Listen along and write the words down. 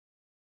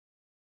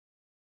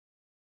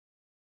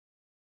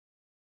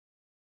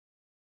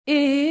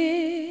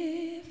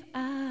If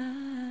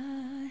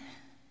I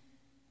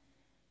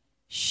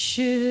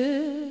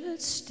should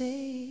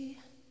stay,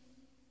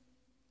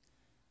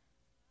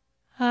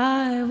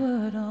 I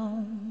would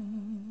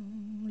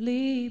only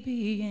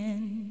be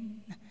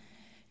in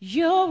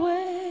your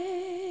way,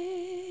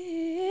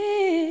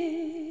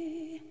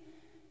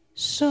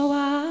 so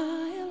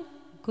I'll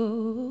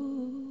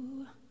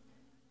go,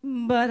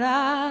 but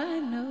I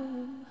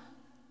know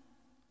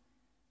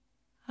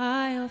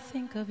I'll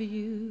think of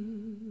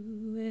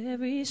you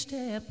every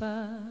step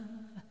of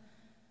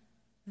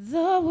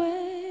the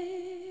way.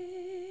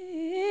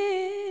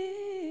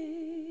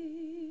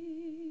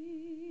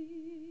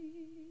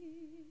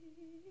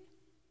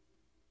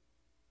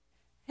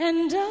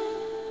 And I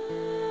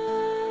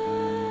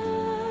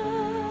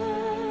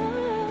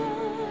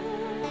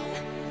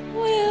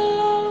will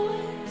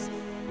always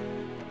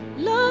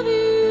love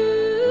you.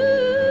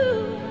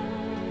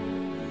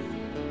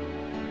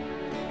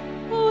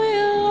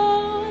 Will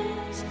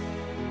always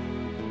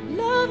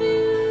love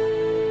you.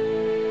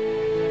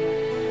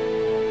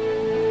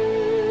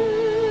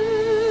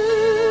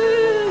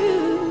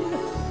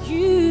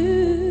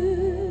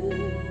 You,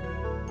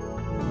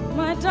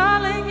 my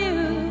darling, you.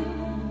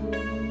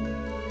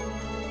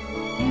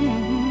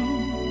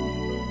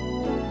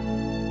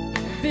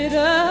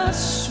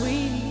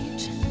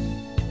 Bittersweet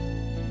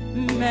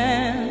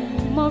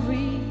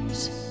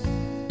memories,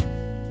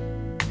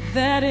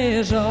 that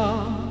is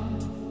all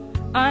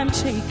I'm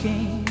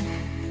taking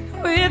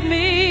with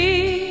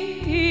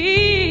me.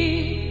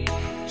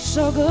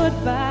 So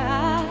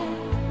goodbye,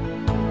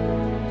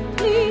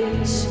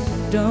 please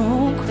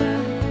don't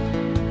cry.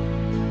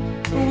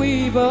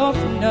 We both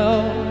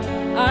know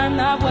I'm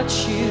not what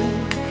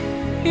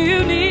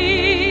you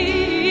need.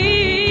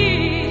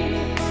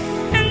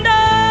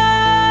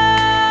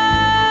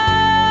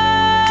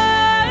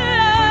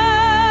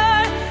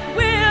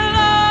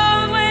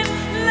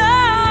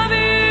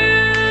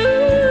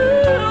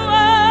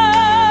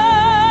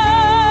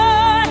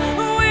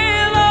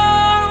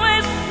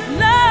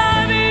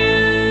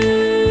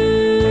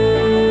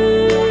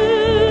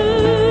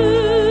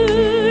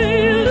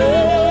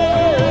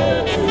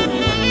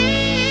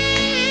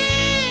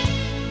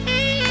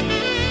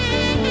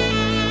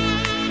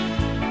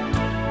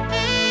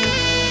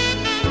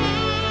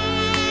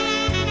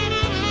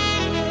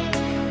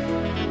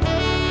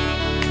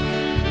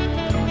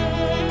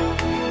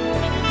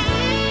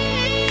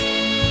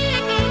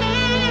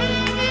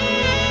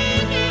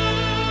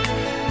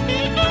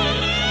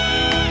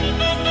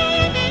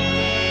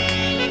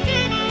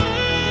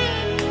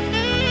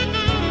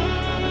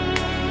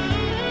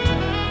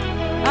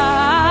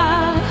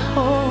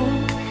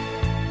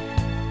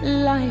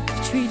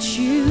 Life treats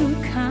you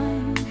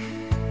kind,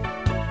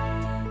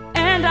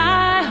 and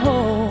I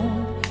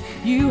hope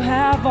you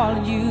have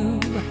all you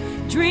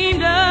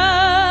dreamed of.